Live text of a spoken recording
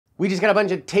We just got a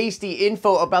bunch of tasty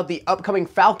info about the upcoming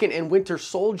Falcon and Winter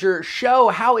Soldier show,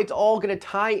 how it's all gonna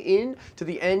tie in to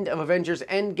the end of Avengers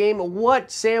Endgame, what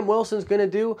Sam Wilson's gonna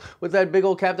do with that big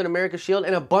old Captain America shield,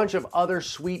 and a bunch of other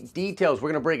sweet details. We're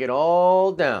gonna break it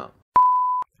all down.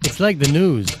 It's like the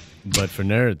news, but for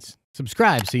nerds.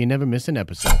 Subscribe so you never miss an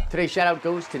episode. Today's shout out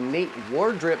goes to Nate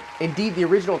Wardrip. Indeed, the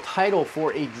original title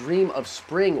for A Dream of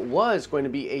Spring was going to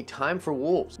be A Time for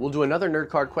Wolves. We'll do another nerd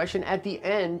card question at the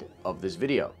end of this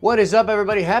video. What is up,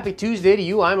 everybody? Happy Tuesday to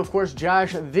you. I'm, of course,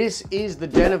 Josh. This is the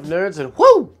Den of Nerds, and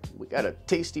whoo! We got a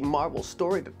tasty Marvel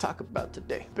story to talk about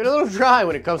today. Been a little dry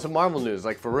when it comes to Marvel news,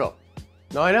 like for real.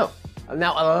 No, I know.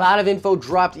 Now, a lot of info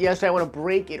dropped yesterday. I want to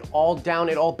break it all down.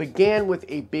 It all began with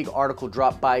a big article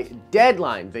dropped by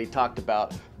Deadline. They talked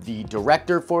about the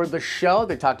director for the show.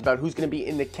 They talked about who's going to be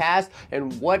in the cast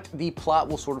and what the plot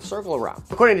will sort of circle around.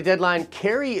 According to Deadline,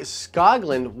 Kerry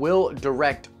Skoglund will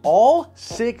direct all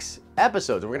 6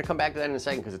 episodes. And we're going to come back to that in a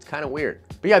second because it's kind of weird.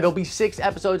 But yeah, there'll be 6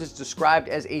 episodes. It's described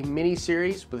as a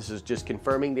mini-series, but this is just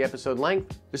confirming the episode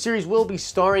length. The series will be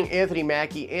starring Anthony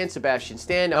Mackie and Sebastian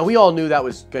Stan. Now, we all knew that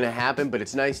was going to happen, but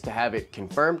it's nice to have it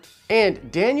confirmed.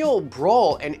 And Daniel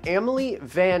Brawl and Emily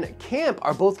Van Camp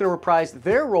are both going to reprise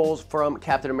their roles from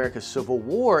Captain America Civil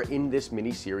War in this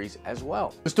mini-series as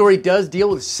well. The story does deal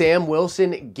with Sam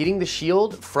Wilson getting the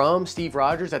shield from Steve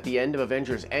Rogers at the end of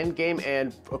Avengers Endgame,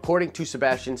 and according to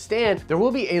Sebastian Stan, there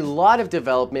will be a lot of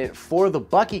development for the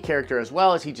Bucky character as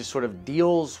well, as he just sort of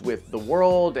deals with the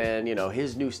world and, you know,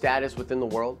 his new status within the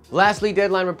world. Lastly,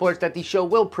 Deadline reports that the show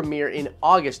will premiere in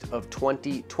August of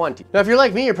 2020. Now, if you're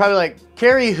like me, you're probably like,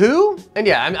 Kerry who? And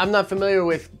yeah, I'm not familiar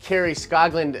with Kerry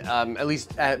Skoglund, at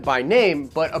least by name,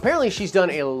 but apparently she's done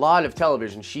a lot of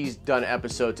television. She's done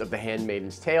episodes of The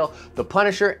Handmaid's Tale, The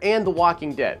Punisher, and The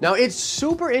Walking Dead. Now, it's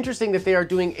super interesting that they are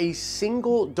doing a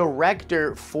single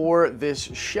director for this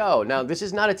show. Now, this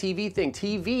is not a TV thing.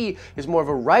 TV is more of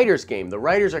a writer's game. The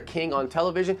writers are king on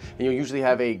television, and you'll usually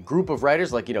have a group of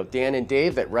writers like, you know, Dan and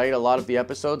Dave that write a lot of the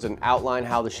episodes and outline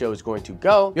how the show is going to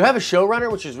go. You'll have a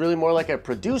showrunner, which is really more like a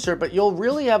producer, but you'll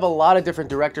really have a lot of different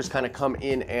directors kind of come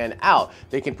in and out.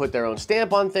 They can put their own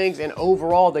stamp on things, and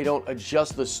overall, they don't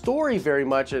adjust the story very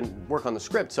much and work on the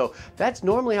script. So that's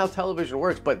normally how television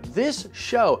works. But this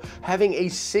show, having a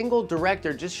single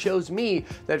director, just shows me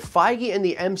that Feige and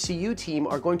the MCU team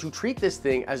are going to treat this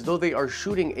thing as though they are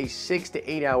shooting a 6 to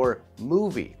 8 hour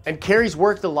movie. And Kerry's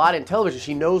worked a lot in television.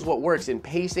 She knows what works in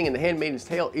pacing, and The Handmaid's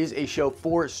Tale is a show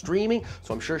for streaming,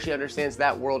 so I'm sure she understands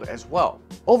that world as well.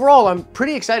 Overall, I'm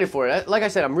pretty excited for it. Like I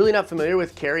said, I'm really not familiar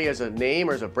with Kerry as a name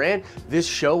or as a brand. This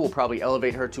show will probably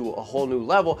elevate her to a whole new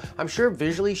level. I'm sure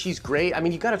visually she's great. I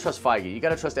mean, you gotta trust Feige. You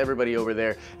gotta trust everybody over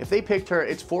there. If they picked her,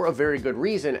 it's for a very good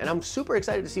reason, and I'm super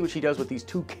excited to see what she does with these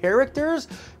 2 characters,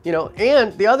 you know,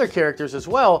 and the other characters as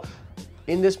well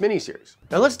in this miniseries.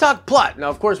 Now let's talk plot. Now,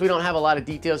 of course, we don't have a lot of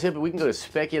details here, but we can go to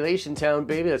Speculation Town,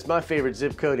 baby. That's my favorite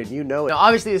zip code, and you know it. Now,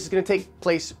 obviously, this is going to take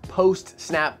place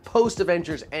post-Snap,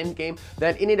 post-Avengers Endgame.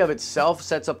 That in and of itself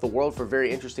sets up the world for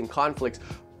very interesting conflicts.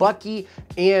 Bucky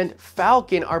and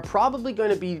Falcon are probably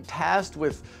going to be tasked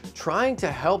with trying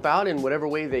to help out in whatever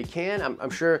way they can.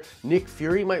 I'm sure Nick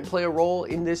Fury might play a role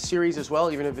in this series as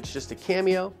well, even if it's just a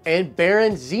cameo. And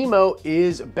Baron Zemo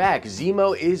is back.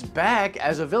 Zemo is back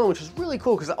as a villain, which is really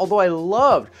cool, because although I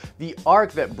loved the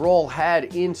arc that Brawl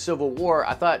had in Civil War,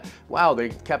 I thought, wow, they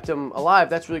kept him alive.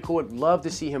 That's really cool. I'd love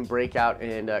to see him break out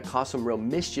and cause some real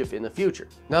mischief in the future.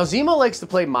 Now, Zemo likes to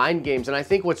play mind games, and I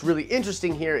think what's really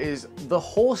interesting here is the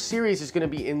whole series is going to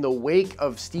be in the wake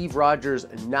of Steve Rogers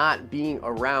not being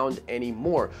around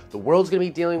anymore. The world's going to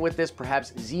be dealing with this.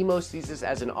 Perhaps Zemo sees this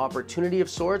as an opportunity of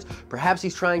sorts. Perhaps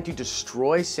he's trying to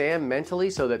destroy Sam mentally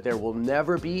so that there will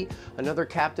never be another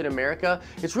Captain America.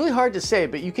 It's really hard to say,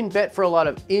 but you can bet for a lot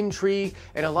of intrigue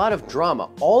and a lot of drama.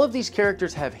 All of these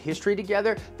characters have history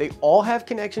together. They all have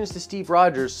connections to Steve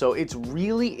Rogers, so it's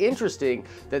really interesting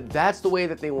that that's the way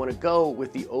that they want to go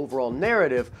with the overall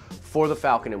narrative for the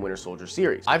Falcon and Winter Soldier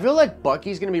series. I feel like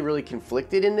Bucky's gonna be really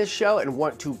conflicted in this show and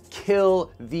want to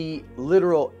kill the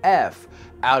literal F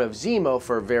out of Zemo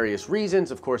for various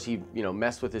reasons. Of course, he, you know,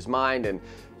 messed with his mind, and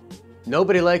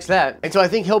nobody likes that. And so I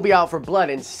think he'll be out for blood,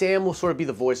 and Sam will sort of be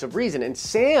the voice of reason. And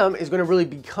Sam is going to really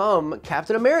become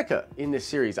Captain America in this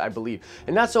series, I believe.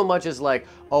 And not so much as like,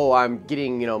 oh, I'm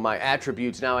getting, you know, my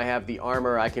attributes. Now I have the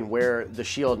armor, I can wear the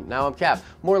shield. Now I'm Cap.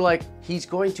 More like he's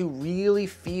going to really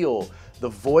feel the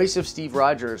voice of Steve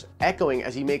Rogers echoing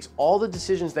as he makes all the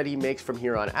decisions that he makes from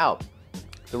here on out.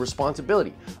 the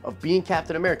responsibility of being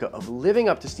Captain America, of living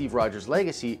up to Steve Rogers'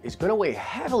 legacy is going to weigh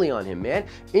heavily on him, man.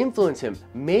 Influence him,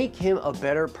 make him a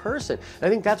better person. And I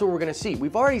think that's what we're going to see.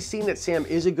 We've already seen that Sam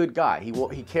is a good guy.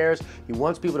 He cares. He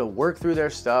wants people to work through their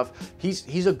stuff.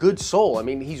 He's a good soul. I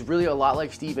mean, he's really a lot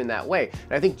like Steve in that way.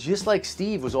 And I think just like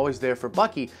Steve was always there for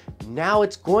Bucky, now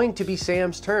it's going to be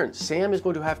Sam's turn. Sam is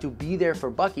going to have to be there for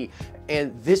Bucky,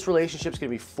 and this relationship is going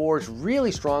to be forged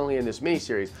really strongly in this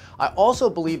miniseries. I also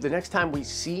believe the next time we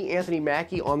see Anthony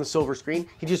Mackie on the silver screen,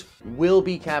 he just will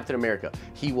be Captain America.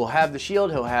 He will have the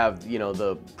shield, he'll have, you know,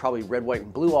 the probably red, white,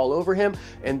 and blue all over him,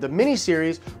 and the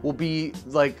miniseries will be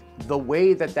like the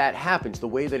way that that happens, the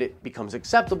way that it becomes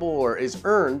acceptable or is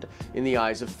earned in the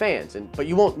eyes of fans. But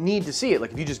you won't need to see it.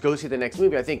 Like if you just go see the next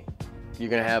movie, I think you're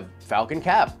gonna have Falcon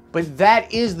Cap. But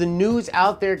that is the news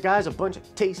out there, guys. A bunch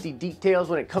of tasty details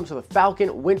when it comes to the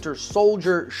Falcon Winter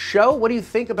Soldier show. What do you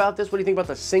think about this? What do you think about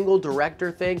the single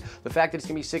director thing? The fact that it's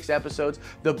gonna be 6 episodes,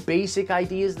 the basic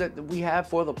ideas that we have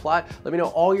for the plot? Let me know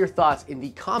all your thoughts in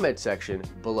the comment section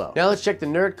below. Now let's check the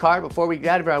nerd card. Before we get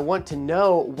out of here, I want to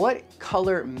know, what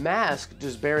color mask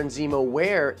does Baron Zemo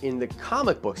wear in the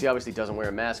comic books? He obviously doesn't wear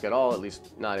a mask at all, at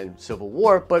least not in Civil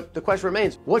War, but the question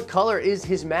remains, what color is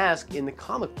his mask in the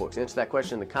comic books? Answer that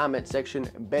question in the comment section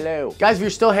below. Guys, if you're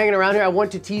still hanging around here, I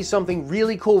want to tease something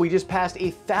really cool. We just passed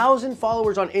 1,000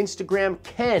 followers on Instagram.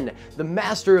 Ken, the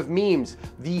master of memes,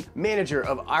 the manager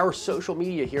of our social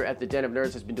media here at the Den of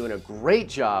Nerds, has been doing a great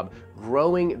job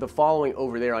growing the following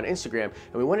over there on Instagram,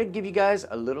 and we wanted to give you guys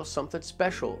a little something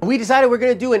special. We decided we're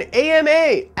gonna do an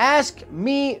AMA, Ask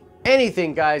Me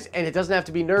Anything, guys, and it doesn't have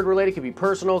to be nerd related. It could be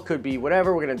personal, could be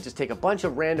whatever. We're gonna just take a bunch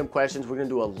of random questions. We're gonna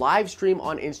do a live stream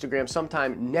on Instagram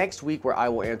sometime next week where I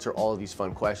will answer all of these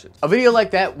fun questions. A video like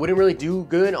that wouldn't really do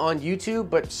good on YouTube,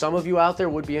 but some of you out there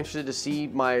would be interested to see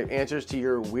my answers to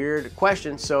your weird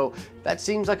questions, so that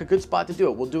seems like a good spot to do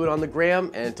it. We'll do it on the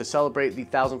gram, and to celebrate the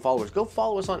 1,000 followers, go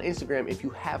follow us on Instagram if you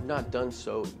have not done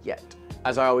so yet.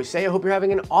 As I always say, I hope you're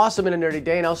having an awesome and a nerdy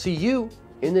day, and I'll see you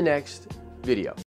in the next video.